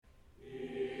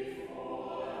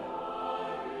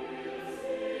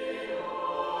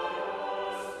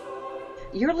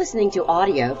You're listening to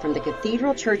audio from the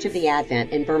Cathedral Church of the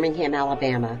Advent in Birmingham,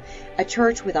 Alabama, a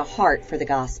church with a heart for the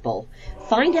gospel.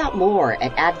 Find out more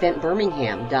at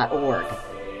adventbirmingham.org.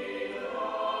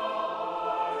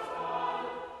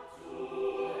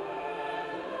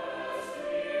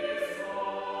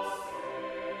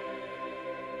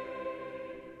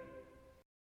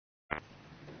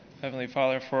 Heavenly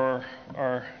Father, for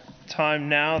our time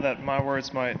now, that my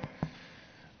words might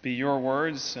be your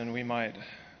words and we might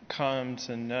come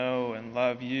to know and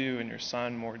love you and your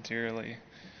Son more dearly,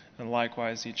 and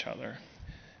likewise each other.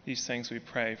 These things we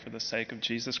pray for the sake of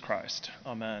Jesus Christ.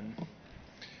 Amen.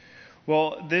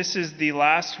 Well, this is the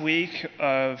last week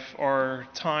of our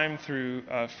time through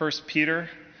 1 Peter.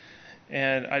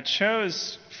 And I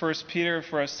chose 1 Peter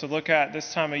for us to look at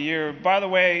this time of year. By the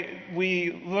way,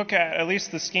 we look at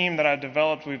least the scheme that I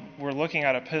developed, we're looking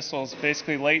at epistles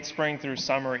basically late spring through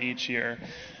summer each year.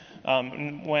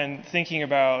 When thinking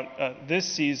about this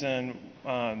season,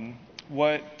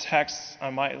 what texts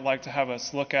I might like to have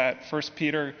us look at, 1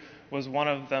 Peter was one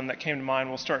of them that came to mind.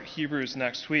 We'll start Hebrews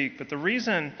next week. But the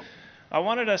reason I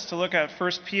wanted us to look at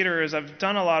 1 Peter is I've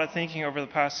done a lot of thinking over the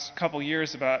past couple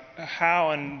years about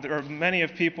how, and there are many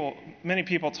people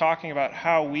talking about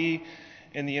how we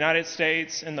in the United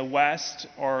States, in the West,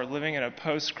 are living in a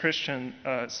post-Christian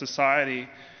society.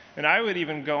 And I would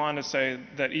even go on to say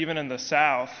that even in the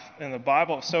South, in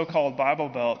the so-called Bible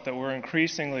Belt, that we're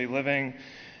increasingly living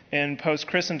in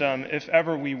post-Christendom, if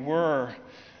ever we were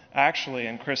actually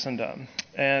in Christendom.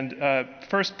 And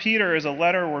 1 Peter is a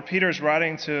letter where Peter's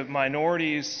writing to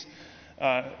minorities,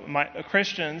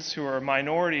 Christians who are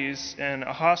minorities in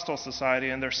a hostile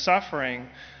society, and they're suffering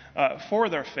for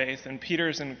their faith, and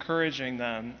Peter's encouraging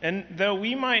them. And though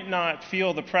we might not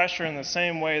feel the pressure in the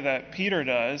same way that Peter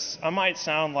does, I might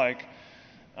sound like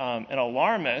an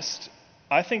alarmist.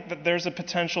 I think that there's a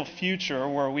potential future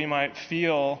where we might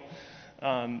feel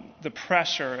the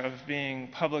pressure of being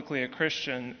publicly a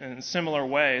Christian in similar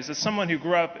ways. As someone who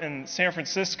grew up in San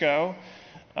Francisco,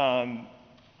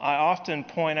 I often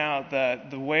point out that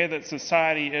the way that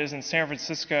society is in San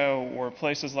Francisco or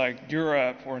places like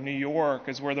Europe or New York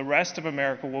is where the rest of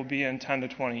America will be in 10 to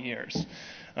 20 years.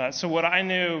 So what I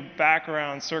knew back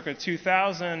around circa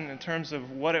 2000 in terms of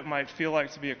what it might feel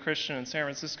like to be a Christian in San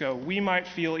Francisco, we might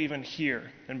feel even here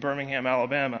in Birmingham,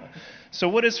 Alabama. So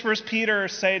what does 1 Peter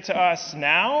say to us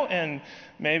now, and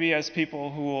maybe as people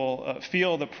who will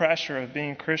feel the pressure of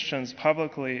being Christians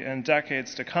publicly in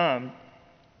decades to come?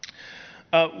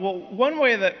 Well, one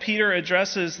way that Peter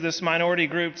addresses this minority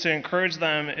group to encourage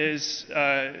them is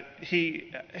there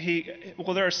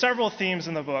are several themes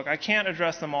in the book. I can't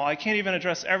address them all. I can't even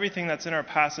address everything that's in our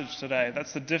passage today.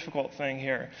 That's the difficult thing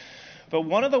here. But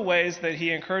one of the ways that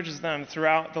he encourages them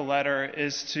throughout the letter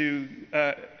is to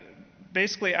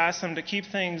basically ask them to keep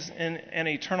things in an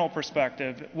eternal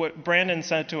perspective. What Brandon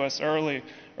said to us earlier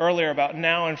about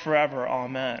now and forever,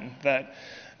 amen, that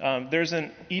there's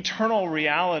an eternal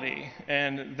reality,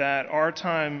 and that our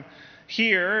time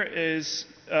here is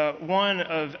one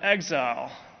of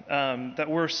exile, that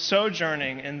we're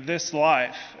sojourning in this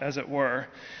life, as it were.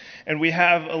 And we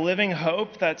have a living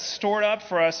hope that's stored up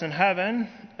for us in heaven.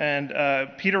 And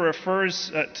Peter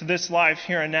refers to this life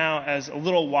here and now as a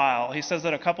little while. He says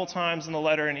that a couple times in the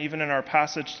letter, and even in our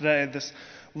passage today, this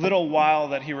little while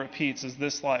that he repeats is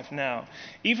this life now.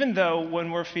 Even though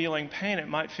when we're feeling pain, it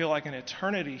might feel like an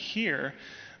eternity here,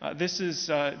 this is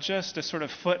just a sort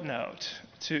of footnote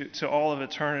to all of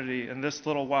eternity in this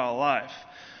little while life.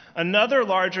 Another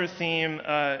larger theme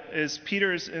is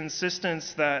Peter's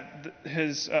insistence that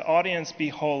his audience be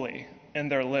holy in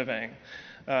their living.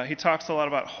 He talks a lot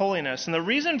about holiness. And the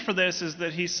reason for this is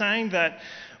that he's saying that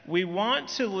we want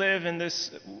to live in this,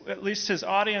 at least his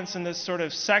audience, in this sort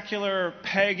of secular,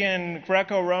 pagan,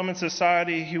 Greco-Roman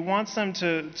society. He wants them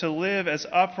to live as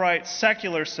upright,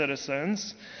 secular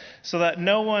citizens so that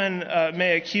no one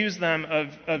may accuse them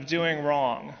of doing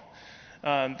wrong,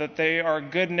 that they are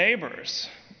good neighbors.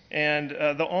 And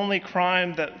the only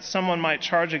crime that someone might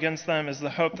charge against them is the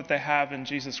hope that they have in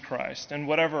Jesus Christ and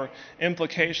whatever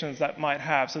implications that might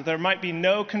have. So there might be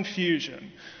no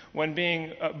confusion when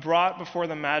being brought before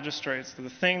the magistrates. The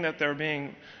thing that they're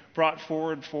being brought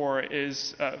forward for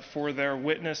is for their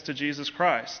witness to Jesus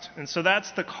Christ. And so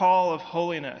that's the call of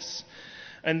holiness.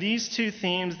 And these two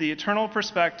themes, the eternal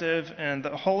perspective and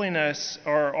the holiness,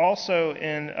 are also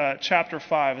in chapter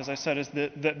 5, as I said, is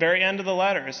the very end of the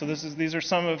letter. So these are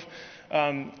some of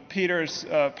Peter's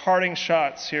parting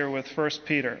shots here with 1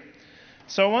 Peter.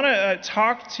 So I want to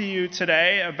talk to you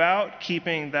today about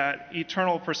keeping that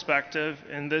eternal perspective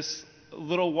in this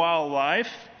little while life,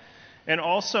 and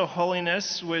also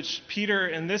holiness, which Peter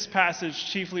in this passage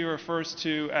chiefly refers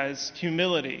to as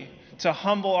humility, to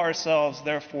humble ourselves,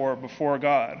 therefore, before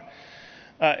God.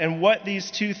 And what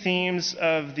these two themes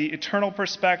of the eternal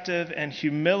perspective and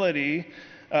humility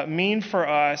mean for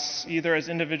us, either as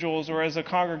individuals or as a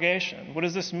congregation. What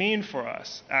does this mean for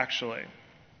us, actually?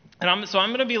 And so I'm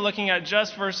going to be looking at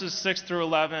just verses 6 through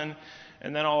 11,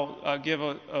 and then I'll give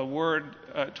a word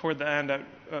toward the end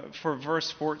for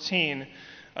verse 14.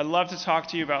 I'd love to talk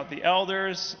to you about the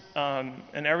elders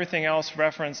and everything else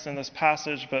referenced in this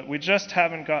passage, but we just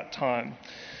haven't got time.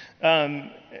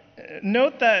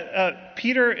 Note that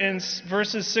Peter in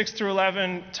verses 6 through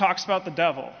 11 talks about the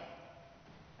devil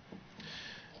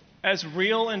as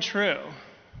real and true.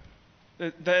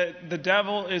 The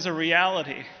devil is a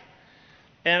reality.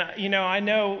 And, I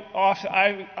know often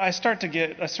I start to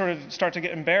get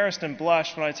embarrassed and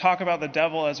blush when I talk about the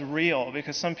devil as real,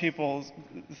 because some people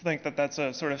think that that's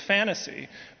a sort of fantasy.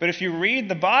 But if you read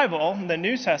the Bible, the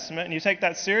New Testament, and you take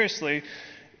that seriously,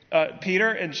 Peter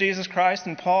and Jesus Christ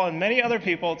and Paul and many other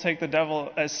people take the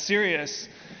devil as serious.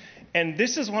 And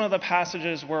this is one of the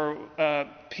passages where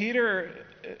Peter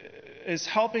is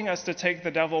helping us to take the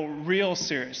devil real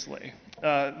seriously.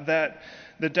 That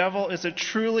the devil is a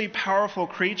truly powerful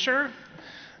creature,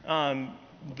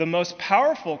 the most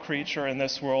powerful creature in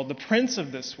this world, the prince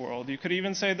of this world. You could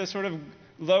even say the sort of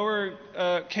lower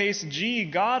case G,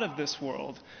 God of this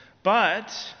world.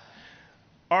 But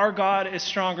our God is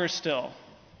stronger still.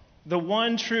 The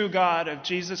one true God of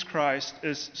Jesus Christ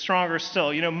is stronger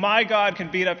still. My God can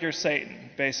beat up your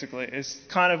Satan, basically, is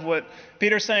kind of what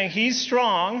Peter's saying. He's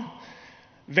strong,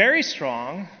 very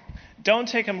strong. Don't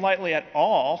take him lightly at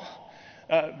all.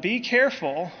 Be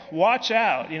careful. Watch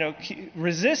out.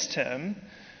 Resist him.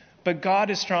 But God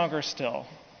is stronger still.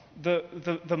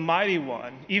 The mighty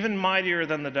one, even mightier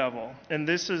than the devil. And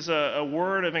this is a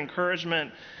word of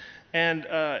encouragement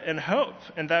and hope,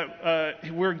 and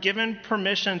that we're given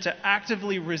permission to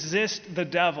actively resist the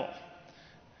devil.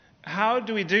 How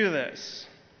do we do this?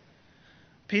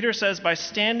 Peter says by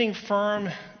standing firm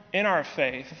in our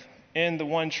faith in the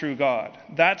one true God.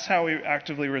 That's how we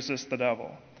actively resist the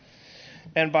devil.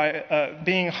 And by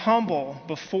being humble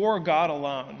before God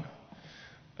alone.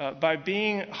 By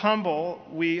being humble,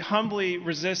 we humbly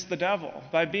resist the devil.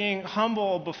 By being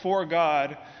humble before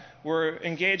God, we're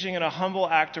engaging in a humble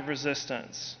act of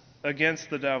resistance against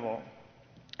the devil.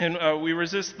 And we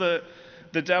resist the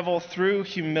devil through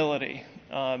humility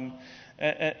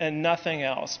and nothing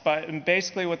else. And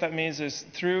basically what that means is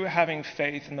through having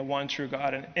faith in the one true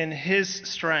God and in his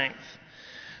strength,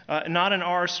 not in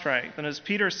our strength. And as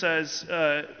Peter says,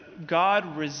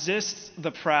 God resists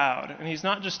the proud. And he's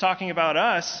not just talking about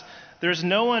us. There's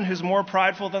no one who's more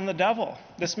prideful than the devil.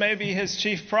 This may be his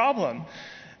chief problem.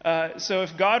 So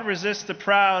if God resists the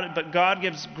proud, but God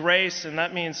gives grace, and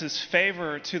that means his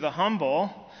favor to the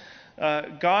humble,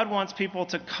 God wants people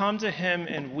to come to him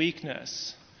in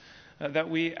weakness.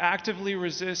 That we actively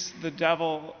resist the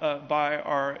devil by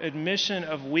our admission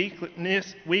of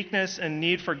weakness and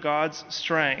need for God's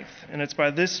strength. And it's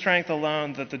by this strength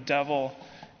alone that the devil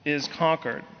is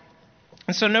conquered.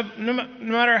 And so no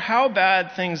matter how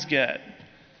bad things get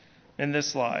in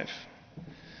this life,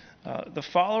 the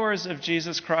followers of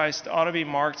Jesus Christ ought to be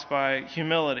marked by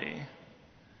humility,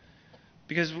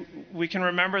 because we can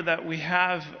remember that we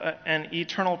have an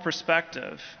eternal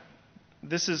perspective.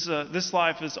 This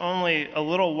life is only a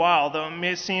little while, though it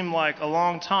may seem like a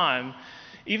long time,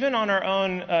 even on our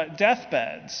own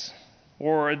deathbeds,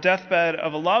 or a deathbed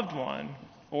of a loved one,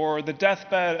 or the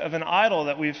deathbed of an idol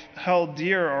that we've held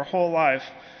dear our whole life.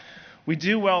 We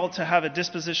do well to have a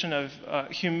disposition of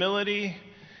humility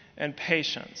and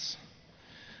patience.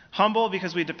 Humble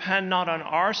because we depend not on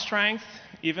our strength,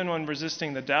 even when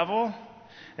resisting the devil,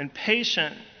 and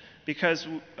patient because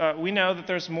we know that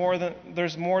there's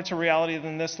more to reality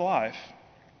than this life.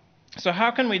 So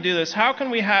how can we do this? How can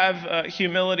we have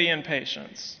humility and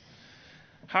patience?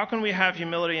 How can we have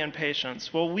humility and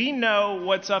patience? Well, we know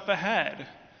what's up ahead.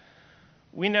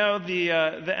 We know the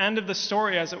end of the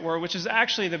story, as it were, which is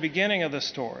actually the beginning of the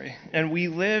story. And we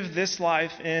live this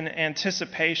life in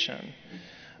anticipation,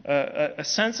 a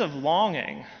sense of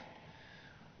longing.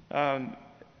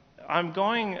 I'm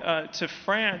going to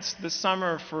France this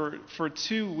summer for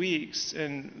 2 weeks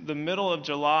in the middle of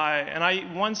July. And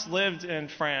I once lived in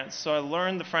France, so I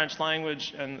learned the French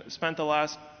language and spent the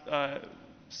last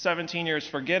 17 years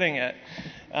forgetting it.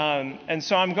 And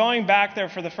so I'm going back there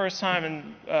for the first time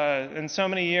in so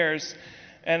many years.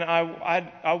 And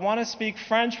I want to speak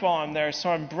French while I'm there,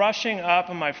 so I'm brushing up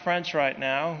on my French right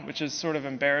now, which is sort of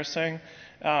embarrassing.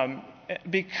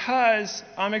 because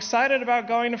I'm excited about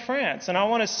going to France, and I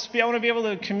want to be able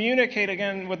to communicate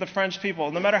again with the French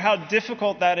people, no matter how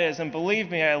difficult that is. And believe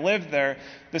me, I lived there.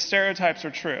 The stereotypes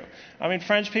are true. I mean,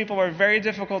 French people are very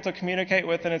difficult to communicate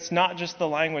with, and it's not just the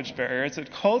language barrier; it's a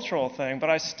cultural thing. But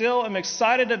I still am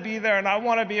excited to be there, and I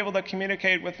want to be able to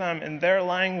communicate with them in their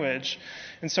language.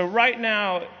 And so right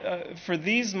now, for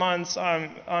these months,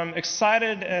 I'm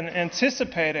excited and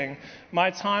anticipating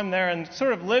my time there and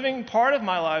sort of living part of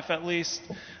my life, at least,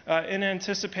 in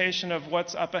anticipation of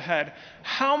what's up ahead.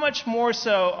 How much more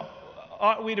so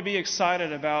ought we to be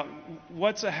excited about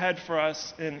what's ahead for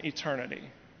us in eternity?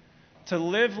 To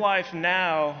live life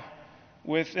now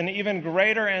with an even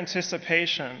greater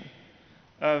anticipation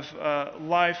of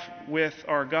life with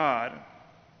our God.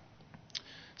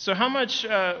 So how much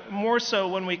more so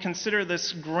when we consider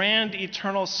this grand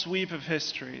eternal sweep of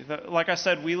history? Like I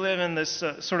said, we live in this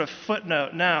sort of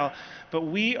footnote now, but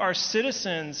we are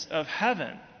citizens of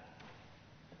heaven,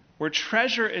 where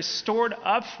treasure is stored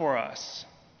up for us.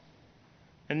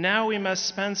 And now we must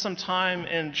spend some time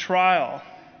in trial,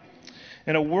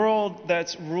 in a world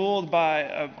that's ruled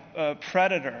by a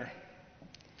predator.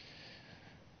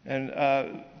 And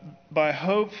by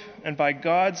hope and by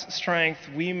God's strength,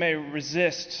 we may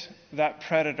resist that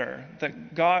predator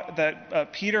that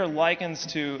Peter likens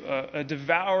to a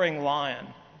devouring lion,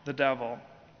 the devil.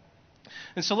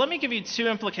 And so let me give you two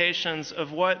implications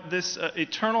of what this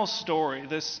eternal story,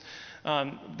 this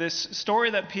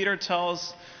story that Peter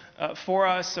tells for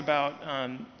us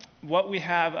about what we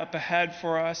have up ahead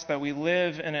for us, that we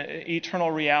live in an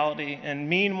eternal reality, and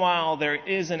meanwhile there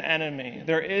is an enemy,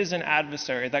 there is an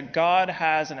adversary, that God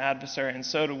has an adversary, and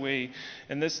so do we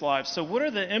in this life. So what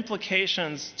are the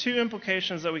implications, two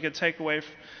implications that we could take away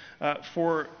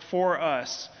for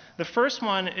us? The first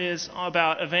one is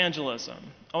about evangelism.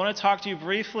 I want to talk to you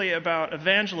briefly about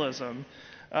evangelism,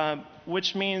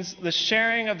 which means the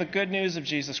sharing of the good news of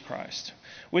Jesus Christ,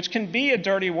 which can be a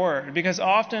dirty word because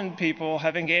often people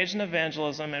have engaged in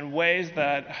evangelism in ways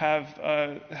that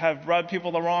have rubbed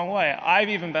people the wrong way. I've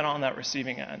even been on that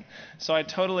receiving end, so I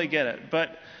totally get it.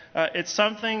 But it's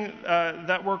something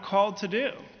that we're called to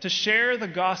do, to share the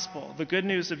gospel, the good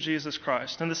news of Jesus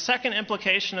Christ. And the second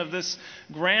implication of this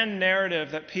grand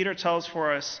narrative that Peter tells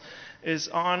for us is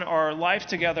on our life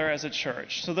together as a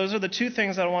church. So those are the two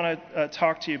things that I want to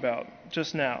talk to you about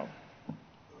just now.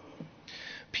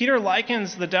 Peter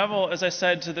likens the devil, as I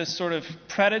said, to this sort of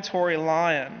predatory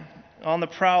lion on the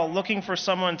prowl looking for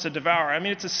someone to devour. I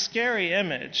mean, it's a scary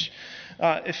image.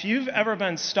 If you've ever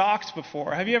been stalked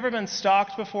before, have you ever been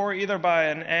stalked before either by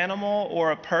an animal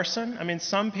or a person? I mean,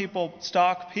 some people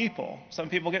stalk people. Some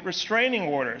people get restraining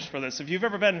orders for this. If you've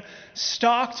ever been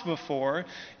stalked before,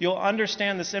 you'll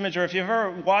understand this image. Or if you've ever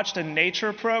watched a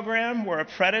nature program where a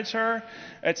predator,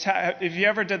 if you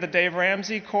ever did the Dave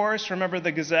Ramsey course, remember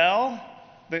the gazelle?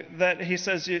 That he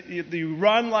says you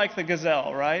run like the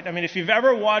gazelle, right? I mean, if you've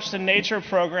ever watched a nature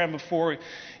program before,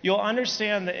 you'll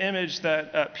understand the image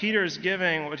that Peter's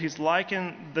giving, what he's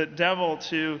likened the devil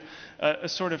to a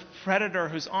sort of predator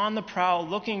who's on the prowl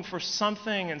looking for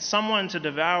something and someone to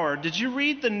devour. Did you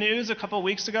read the news a couple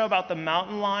weeks ago about the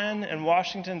mountain lion in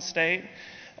Washington State?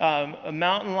 A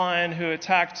mountain lion who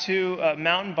attacked two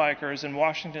mountain bikers in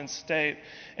Washington State.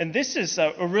 And this is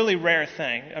a really rare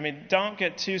thing. I mean, don't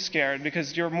get too scared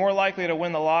because you're more likely to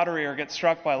win the lottery or get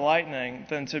struck by lightning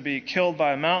than to be killed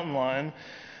by a mountain lion.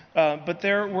 But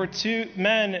there were two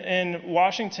men in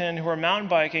Washington who were mountain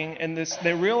biking, and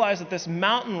they realized that this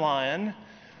mountain lion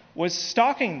was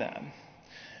stalking them.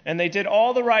 And they did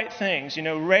all the right things,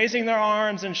 raising their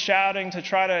arms and shouting to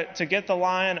try to get the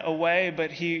lion away, but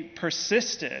he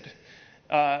persisted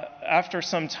after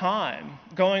some time,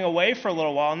 going away for a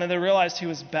little while, and then they realized he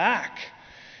was back.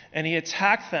 And he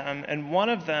attacked them, and one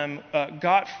of them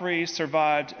got free,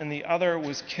 survived, and the other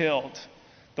was killed.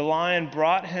 The lion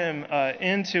brought him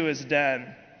into his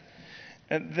den.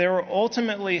 And they were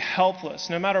ultimately helpless.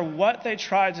 No matter what they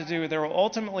tried to do, they were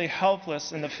ultimately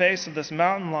helpless in the face of this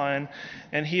mountain lion,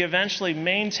 and he eventually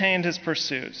maintained his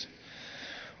pursuit.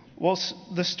 Well,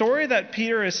 the story that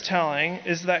Peter is telling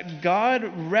is that God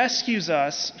rescues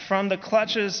us from the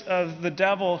clutches of the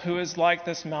devil who is like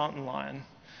this mountain lion,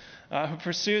 who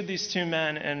pursued these two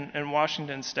men in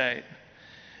Washington State.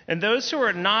 And those who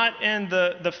are not in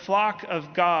the flock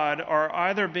of God are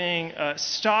either being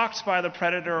stalked by the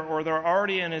predator or they're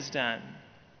already in his den.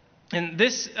 And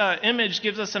this image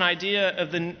gives us an idea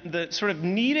of the sort of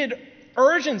needed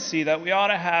urgency that we ought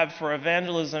to have for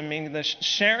evangelism, meaning the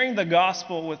sharing the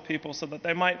gospel with people so that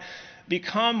they might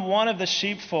become one of the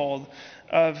sheepfold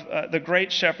of the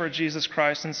great shepherd, Jesus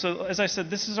Christ. And so, as I said,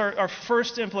 this is our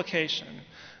first implication.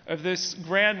 of this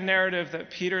grand narrative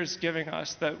that Peter's giving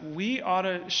us, that we ought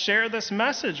to share this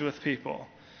message with people.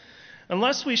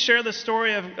 Unless we share the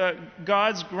story of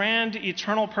God's grand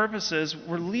eternal purposes,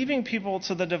 we're leaving people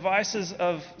to the devices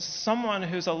of someone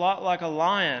who's a lot like a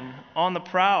lion on the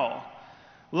prowl,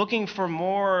 looking for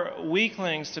more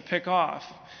weaklings to pick off.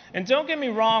 And don't get me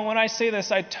wrong, when I say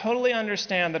this, I totally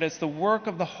understand that it's the work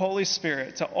of the Holy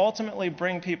Spirit to ultimately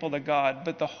bring people to God,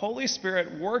 but the Holy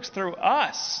Spirit works through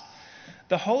us.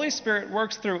 The Holy Spirit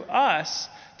works through us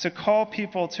to call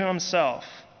people to himself.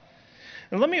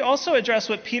 And let me also address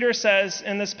what Peter says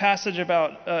in this passage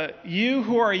about you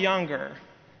who are younger.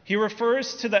 He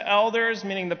refers to the elders,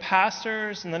 meaning the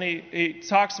pastors, and then he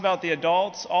talks about the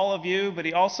adults, all of you, but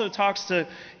he also talks to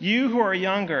you who are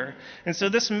younger. And so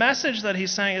this message that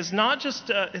he's saying is not just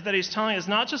that he's telling is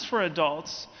not just for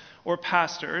adults or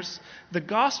pastors. The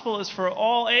gospel is for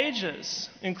all ages,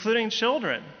 including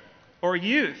children or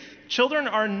youth. Children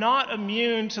are not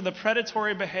immune to the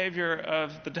predatory behavior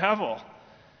of the devil.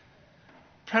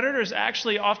 Predators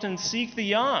actually often seek the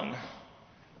young,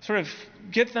 sort of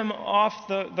get them off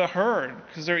the herd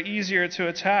because they're easier to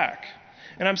attack.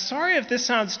 And I'm sorry if this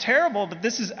sounds terrible, but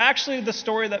this is actually the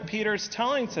story that Peter's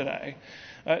telling today,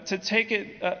 to take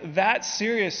it that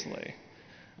seriously,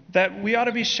 that we ought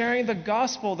to be sharing the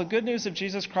gospel, the good news of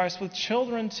Jesus Christ with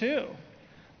children too,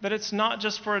 that it's not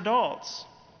just for adults.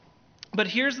 But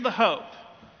here's the hope.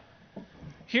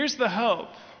 Here's the hope.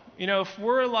 You know, if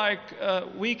we're like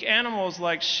weak animals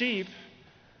like sheep,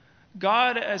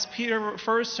 God, as Peter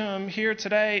refers to him here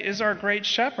today, is our great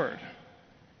shepherd.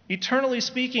 Eternally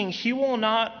speaking, he will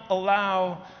not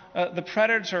allow the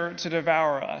predator to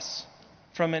devour us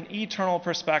from an eternal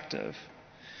perspective.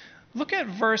 Look at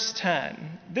verse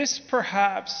 10. This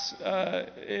perhaps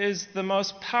is the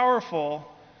most powerful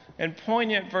and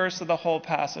poignant verse of the whole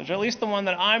passage, at least the one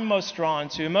that I'm most drawn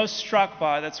to, most struck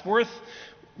by, that's worth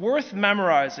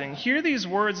memorizing. Hear these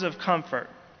words of comfort.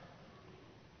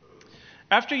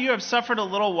 After you have suffered a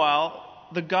little while,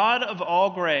 the God of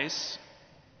all grace,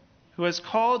 who has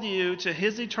called you to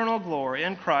his eternal glory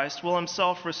in Christ, will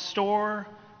himself restore,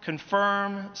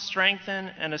 confirm,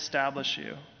 strengthen, and establish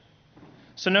you.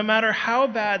 So no matter how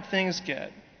bad things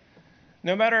get,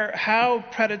 no matter how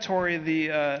predatory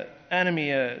the enemy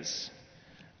is,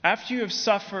 after you have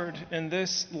suffered in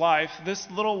this life, this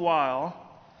little while,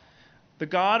 the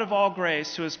God of all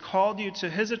grace, who has called you to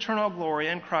his eternal glory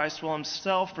in Christ, will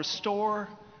himself restore,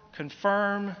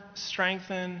 confirm,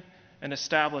 strengthen, and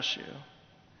establish you.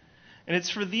 And it's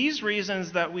for these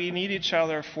reasons that we need each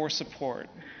other for support.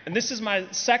 And this is my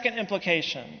second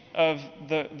implication of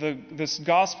this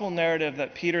gospel narrative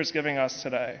that Peter's giving us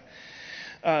today.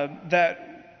 That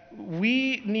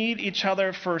we need each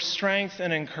other for strength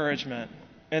and encouragement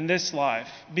in this life.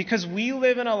 Because we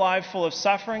live in a life full of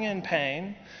suffering and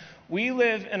pain. We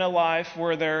live in a life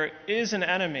where there is an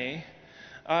enemy.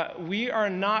 We are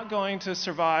not going to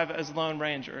survive as lone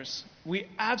rangers. We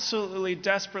absolutely,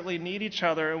 desperately need each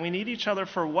other, and we need each other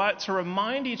for what? To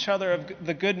remind each other of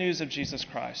the good news of Jesus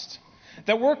Christ.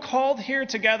 That we're called here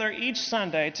together each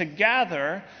Sunday to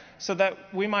gather so that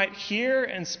we might hear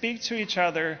and speak to each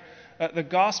other the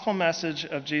gospel message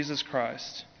of Jesus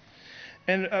Christ.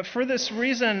 And for this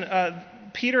reason,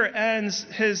 Peter ends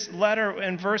his letter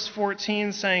in verse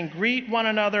 14 saying, "Greet one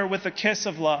another with a kiss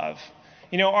of love."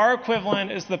 You know, our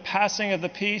equivalent is the passing of the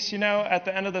peace, at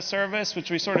the end of the service, which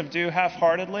we sort of do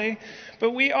half-heartedly.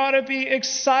 But we ought to be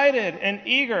excited and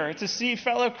eager to see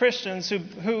fellow Christians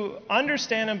who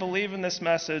understand and believe in this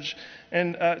message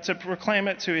and to proclaim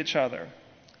it to each other,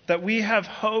 that we have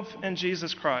hope in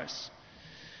Jesus Christ.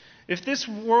 If this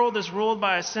world is ruled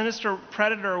by a sinister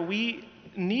predator, we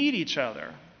need each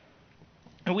other.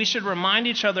 And we should remind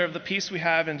each other of the peace we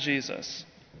have in Jesus.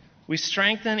 We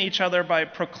strengthen each other by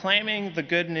proclaiming the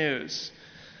good news.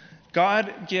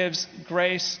 God gives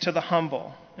grace to the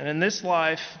humble. And in this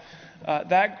life,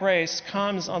 that grace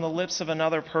comes on the lips of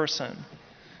another person.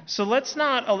 So let's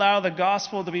not allow the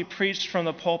gospel to be preached from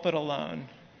the pulpit alone.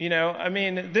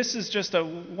 This is just a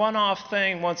one-off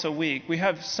thing once a week. We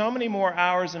have so many more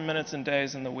hours and minutes and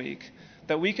days in the week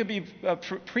that we could be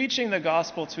preaching the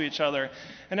gospel to each other.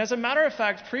 And as a matter of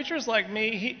fact, preachers like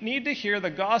me need to hear the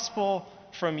gospel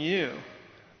from you.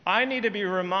 I need to be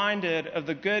reminded of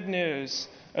the good news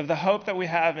of the hope that we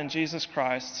have in Jesus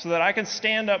Christ so that I can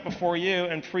stand up before you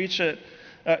and preach it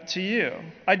to you.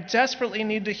 I desperately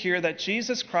need to hear that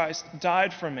Jesus Christ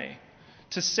died for me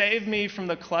to save me from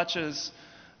the clutches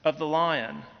of the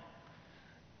lion.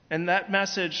 And that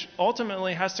message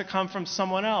ultimately has to come from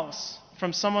someone else,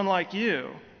 from someone like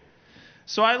you.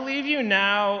 So I leave you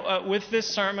now with this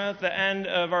sermon at the end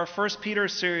of our 1 Peter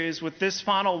series with this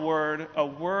final word, a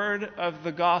word of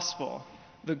the gospel,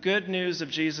 the good news of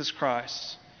Jesus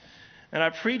Christ. And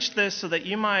I preach this so that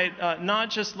you might not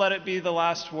just let it be the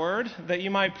last word, that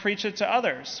you might preach it to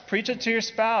others. Preach it to your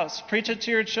spouse, preach it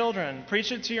to your children,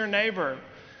 preach it to your neighbor,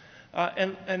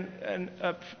 and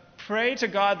pray to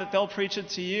God that they'll preach it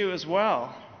to you as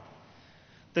well.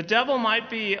 The devil might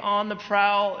be on the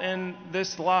prowl in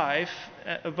this life,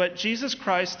 but Jesus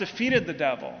Christ defeated the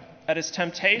devil at his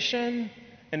temptation,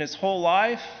 in his whole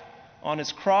life, on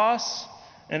his cross,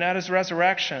 and at his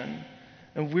resurrection.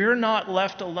 And we're not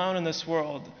left alone in this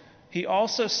world. He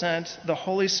also sent the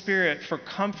Holy Spirit for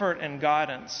comfort and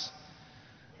guidance.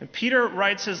 And Peter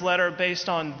writes his letter based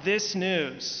on this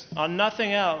news, on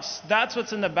nothing else. That's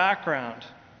what's in the background.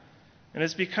 And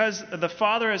it's because the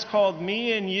Father has called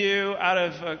me and you out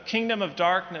of a kingdom of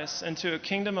darkness into a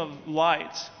kingdom of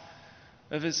light,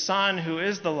 of his Son who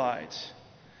is the light,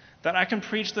 that I can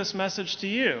preach this message to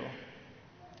you.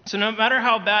 So no matter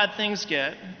how bad things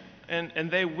get,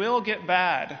 and they will get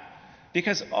bad,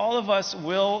 because all of us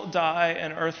will die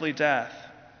an earthly death.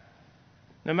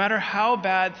 No matter how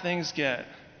bad things get,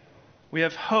 we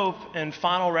have hope in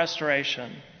final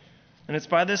restoration. And it's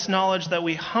by this knowledge that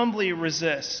we humbly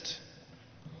resist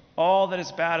all that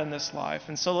is bad in this life.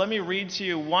 And so let me read to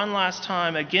you one last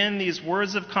time, again, these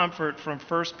words of comfort from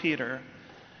 1 Peter.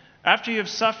 After you have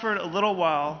suffered a little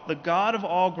while, the God of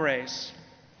all grace,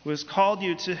 who has called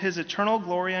you to his eternal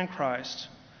glory in Christ,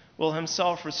 will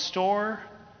himself restore,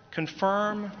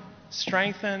 confirm,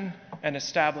 strengthen, and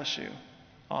establish you.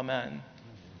 Amen.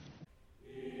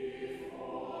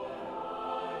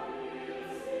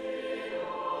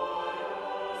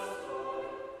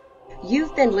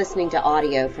 You've been listening to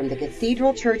audio from the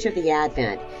Cathedral Church of the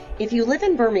Advent. If you live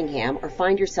in Birmingham or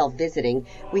find yourself visiting,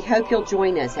 we hope you'll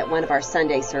join us at one of our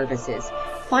Sunday services.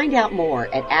 Find out more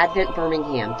at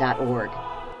adventbirmingham.org.